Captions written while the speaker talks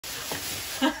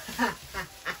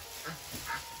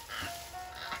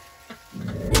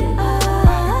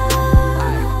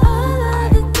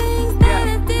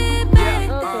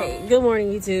Good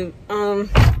morning, YouTube.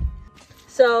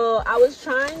 So I was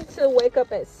trying to wake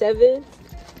up at 7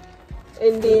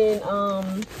 and then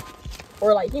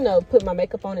or like, you know, put my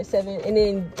makeup on at 7 and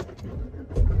then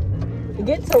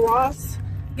get to Ross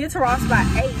by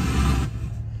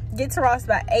 8. Get to Ross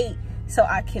by 8 so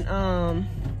I can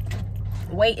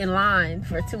wait in line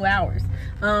for 2 hours.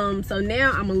 So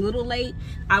now I'm a little late.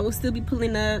 I will still be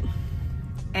pulling up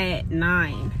at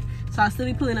 9. So I'll still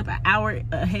be pulling up an hour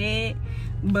ahead,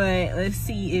 but let's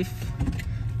see if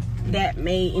that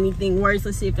made anything worse.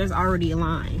 Let's see if there's already a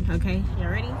line. Okay, y'all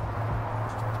ready?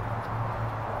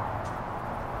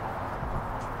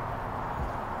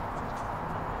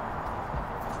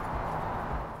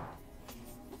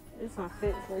 This is my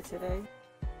fit for today.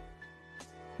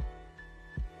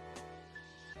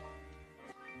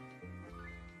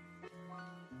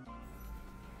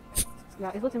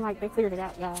 Y'all, it's looking like they cleared it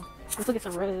out, y'all. Let's look at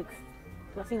some rugs.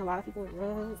 I've seen a lot of people with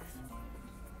rugs.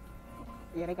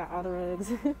 Yeah, they got all the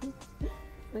rugs.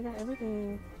 They got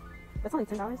everything. That's only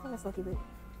 $10 though. That's lucky,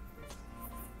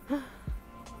 but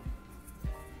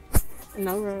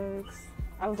no rugs.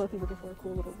 I was lucky looking for a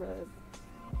cool little rug.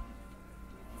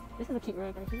 This is a cute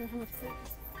rug right here. How much is it?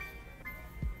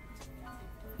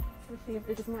 Let's see if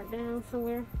this is marked down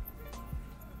somewhere.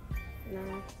 No,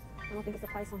 I don't think it's a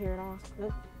price on here at all.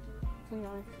 Nope.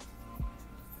 $20.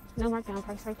 No markdown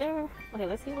price right there. Okay,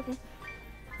 let's keep looking.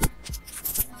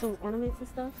 Some ornaments and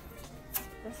stuff.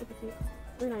 That's super cute.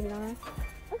 $3.99.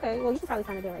 Okay, well you can probably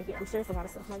find it there right here. I'm sure there's a lot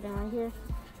of stuff marked down right here.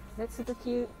 That's super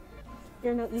cute.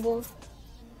 Hear No Evil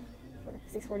for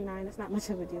 $6.49. That's not much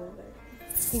of a deal, but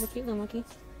he's a cute little monkey.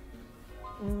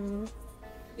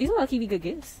 These will low-key be good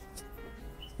gifts.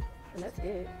 And that's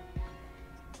it.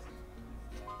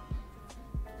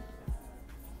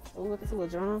 Oh, look, it's a little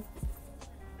drum.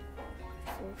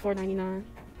 $4.99.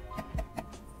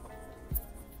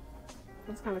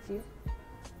 That's kind of cute.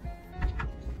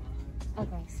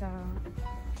 Okay, so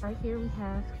right here we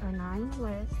have a 9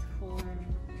 West for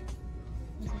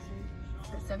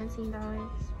 $17.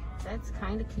 That's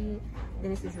kind of cute.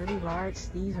 Then it's this really large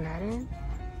Steve Madden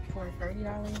for $30.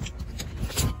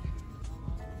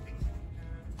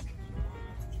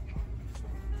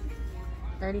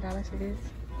 $30 for this.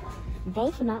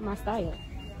 Both are not my style.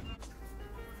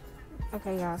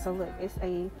 Okay, y'all, so look, it's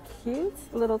a cute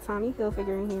little Tommy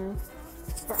Hilfiger in here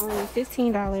for only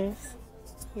 $15.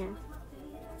 Here.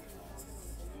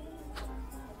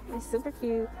 It's super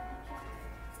cute.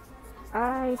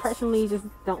 I personally just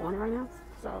don't want it right now,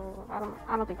 so I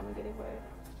don't think I'm gonna get it,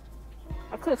 but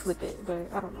I could flip it, but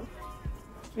I don't know.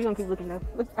 We're gonna keep looking though.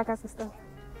 Look, I got some stuff.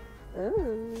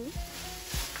 Ooh.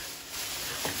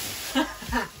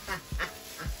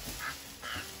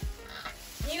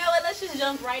 You know what, let's just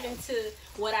jump right into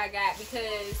what I got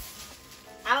because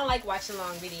I don't like watching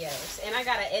long videos and I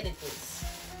gotta edit this.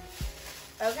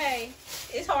 Okay,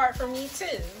 it's hard for me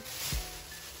too.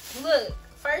 Look,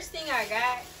 first thing I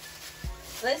got,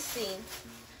 let's see,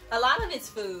 a lot of it's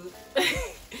food.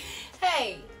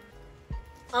 Hey,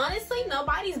 honestly,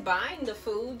 nobody's buying the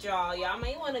food, y'all. Y'all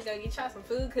may want to go get y'all some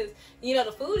food because, you know,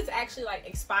 the food is actually like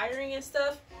expiring and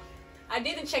stuff. I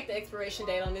didn't check the expiration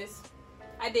date on this.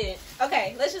 I didn't.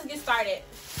 Okay, let's just get started.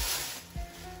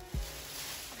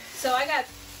 So I got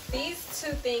these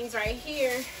 2 things right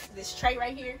here. This tray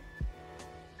right here.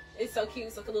 It's so cute.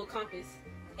 It's like a little compass.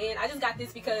 And I just got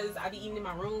this because I be eating in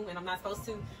my room and I'm not supposed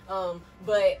to.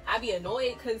 But I be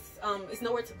annoyed because it's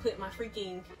nowhere to put my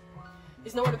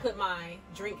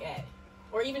drink at.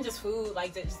 Or even just food,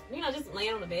 like just, you know, just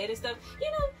laying on the bed and stuff. You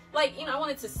know, like, you know, I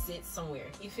want it to sit somewhere.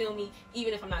 You feel me?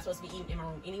 Even if I'm not supposed to be eating in my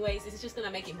room anyways, it's just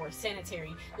gonna make it more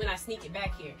sanitary when I sneak it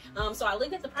back here. So I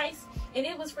looked at the price and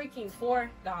it was freaking $4.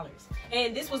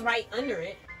 And this was right under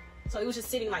it. So it was just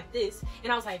sitting like this.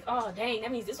 And I was like, oh dang,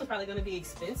 that means this was probably gonna be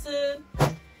expensive.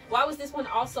 Why was this one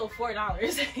also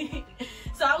 $4?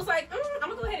 So I was like, I'm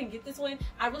gonna go ahead and get this one.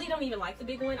 I really don't even like the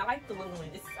big one. I like the little one.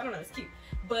 I don't know, it's cute.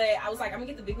 But I was like, I'm gonna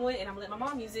get the big one and I'm gonna let my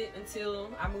mom use it until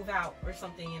I move out or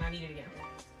something and I need it again.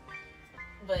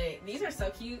 But these are so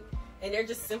cute and they're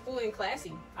just simple and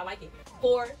classy. I like it.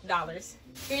 $4.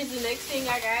 Here's the next thing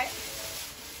I got.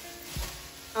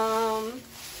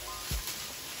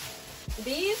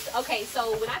 These, okay,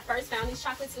 so when I first found these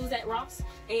chocolates, it was at Ross,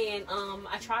 and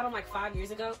I tried them like 5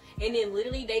 years ago, and then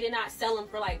literally they did not sell them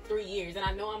for like 3 years, and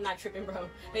I know I'm not tripping, bro.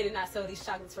 They did not sell these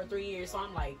chocolates for 3 years, so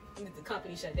I'm like, did the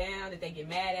company shut down? Did they get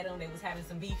mad at them? They was having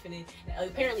some beef, and then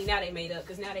apparently now they made up,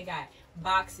 because now they got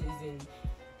boxes and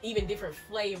even different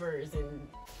flavors, and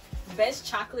best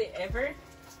chocolate ever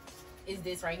is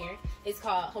this right here. It's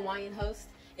called Hawaiian Host,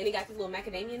 and it got these little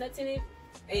macadamia nuts in it,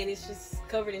 and it's just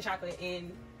covered in chocolate,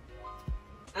 and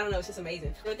I don't know, it's just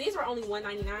amazing. But these were only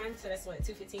 $1.99, so that's what,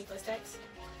 $2.15 plus tax.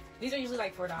 These are usually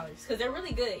like $4 because they're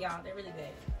really good, y'all. They're really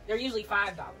good. They're usually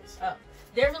 $5. Oh,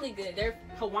 they're really good. They're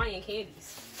Hawaiian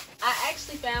candies. I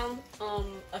actually found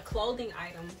a clothing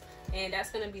item, and that's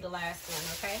gonna be the last one,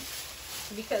 okay?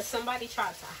 Because somebody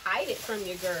tried to hide it from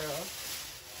your girl.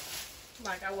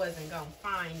 Like I wasn't gonna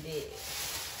find it.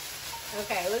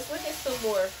 Okay, let's look at some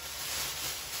more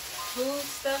food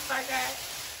stuff I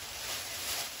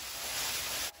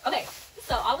got. Okay,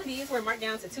 so all of these were marked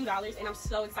down to $2, and I'm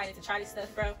so excited to try this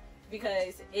stuff, bro,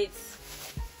 because it's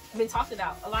been talked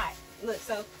about a lot. Look,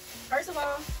 so first of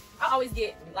all, I always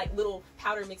get like little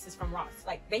powder mixes from Ross.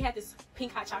 Like they had this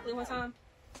pink hot chocolate one time,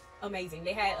 amazing.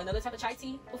 They had another type of chai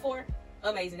tea before,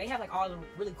 amazing. They have like all the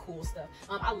really cool stuff.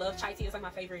 I love chai tea. It's like my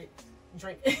favorite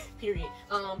drink, period.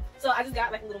 So I just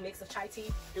got like a little mix of chai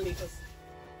tea, really just.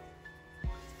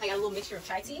 I got a little mixture of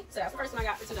chai tea. So that's the first one I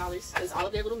got for $2 because all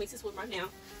of their little mixes were marked down.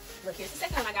 Look, here's the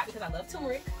second one I got because I love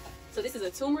turmeric. So this is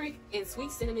a turmeric and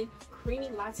sweet cinnamon creamy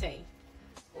latte.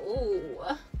 Ooh,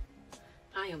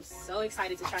 I am so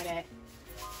excited to try that.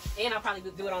 And I'll probably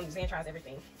do it on Xantraz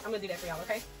Everything. I'm gonna do that for y'all,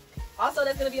 okay? Also,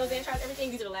 that's gonna be on Xantraz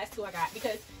Everything. These are the last two I got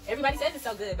because everybody says it's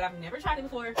so good, but I've never tried it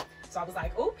before. So I was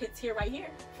like, oh, it's here right here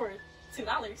for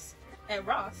 $2 at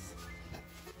Ross.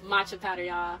 Matcha powder,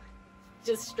 y'all.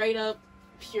 Just straight up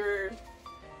pure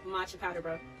matcha powder,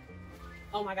 bro.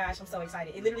 Oh my gosh, I'm so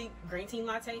excited. It literally green tea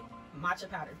latte, matcha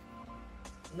powder.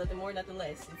 Nothing more, nothing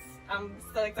less. I'm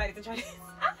so excited to try this.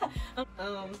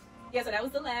 Yeah, so that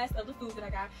was the last of the food that I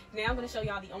got. Now I'm going to show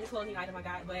y'all the only clothing item I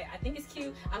got, but I think it's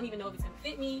cute. I don't even know if it's going to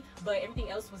fit me, but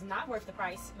everything else was not worth the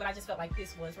price, but I just felt like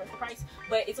this was worth the price.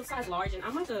 But it's a size large, and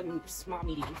I'm like a small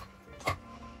medium.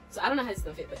 So I don't know how this is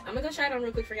going to fit, but I'm going to go try it on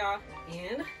real quick for y'all,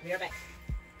 and we're back.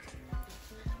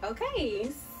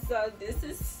 Okay, so this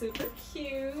is super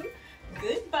cute.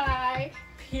 Goodbye,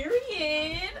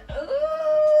 period. Ooh.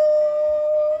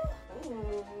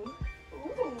 Ooh.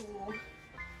 Ooh.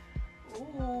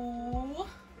 Ooh.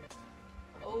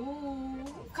 Ooh.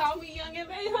 Call me young and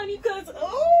vain, honey, cause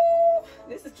ooh,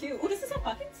 this is cute. Ooh, this is in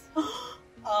pockets.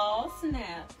 Oh,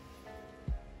 snap.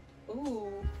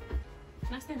 Ooh.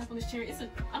 Can I stand up on this chair?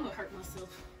 I'm gonna hurt myself.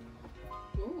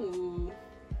 Ooh.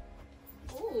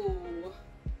 Ooh.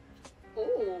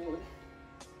 Ooh.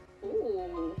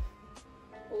 Ooh.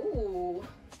 Ooh.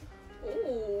 Ooh.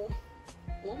 Oh,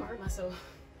 I'm gonna hurt myself.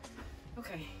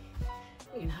 Okay.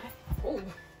 You're not. Ooh.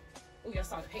 Ooh, y'all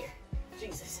saw the hair.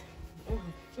 Jesus.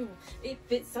 It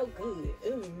fits so good.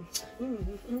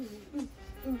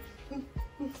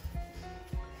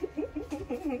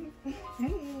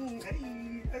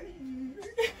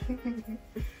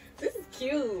 This is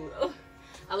cute. Oh,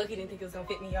 I lucky didn't think it was gonna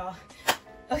fit me, y'all.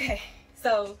 Okay,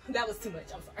 so that was too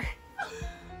much. I'm sorry.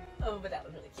 Oh, but that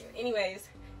was really cute. Anyways,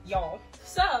 y'all.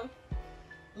 So,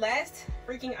 last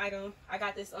freaking item. I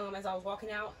got this as I was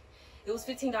walking out. It was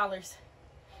 $15,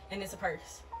 and it's a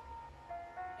purse,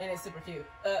 and it's super cute.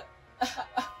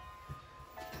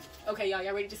 Okay, y'all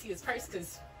ready to see this purse?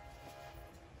 Cause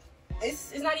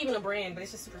it's not even a brand, but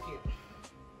it's just super cute.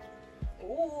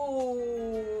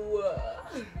 Ooh.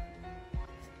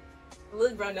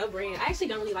 Look, bro, no brand. I actually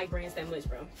don't really like brands that much,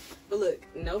 bro. But look,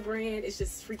 no brand. It's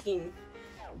just freaking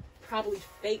probably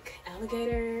fake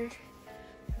alligator,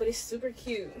 but it's super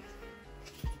cute.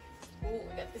 Ooh,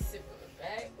 I got this super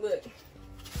bag. Look,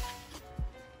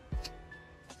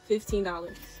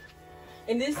 $15.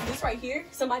 And this right here,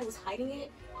 somebody was hiding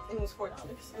it, and it was $4.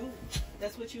 Ooh,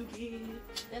 that's what you get.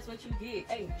 That's what you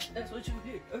get. Hey, that's what you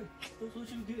get. That's what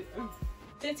you get.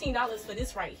 $15 for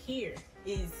this right here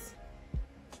it's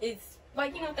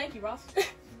like, you know, thank you, Ross.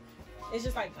 It's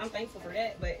just like, I'm thankful for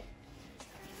that, but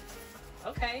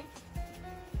okay.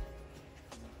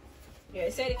 Yeah,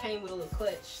 it said it came with a little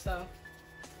clutch, so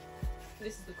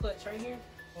this is the clutch right here.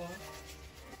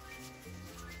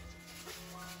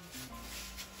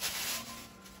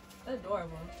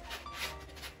 Adorable.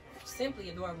 Simply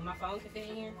adorable. My phone can fit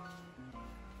in here.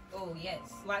 Oh yes.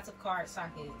 Lots of card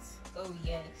sockets. Oh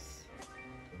yes.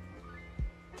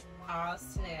 Oh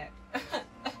snap.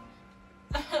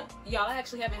 Y'all, I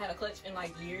actually haven't had a clutch in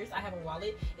like years. I have a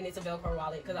wallet, and it's a Velcro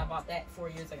wallet because I bought that 4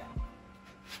 years ago.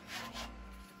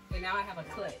 And now I have a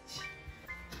clutch.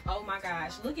 Oh my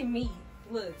gosh, look at me.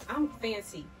 Look, I'm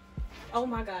fancy. Oh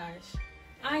my gosh.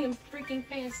 I am freaking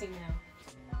fancy now.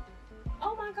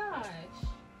 Oh my gosh.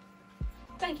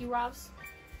 Thank you, Ross.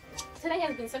 Today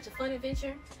has been such a fun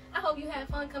adventure. I hope you had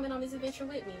fun coming on this adventure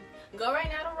with me. Go right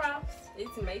now to Ross.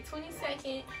 It's May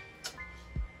 22nd.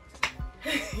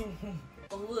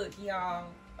 Look, y'all.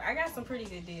 I got some pretty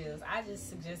good deals. I just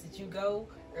suggest that you go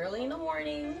early in the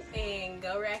morning and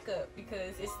go rack up,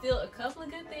 because it's still a couple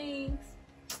of good things.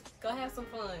 Go have some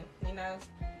fun, you know.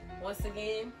 Once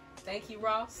again, thank you,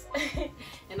 Ross.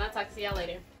 And I'll talk to y'all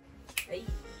later. Hey,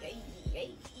 hey,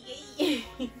 hey,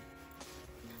 hey.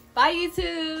 Bye,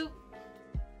 YouTube.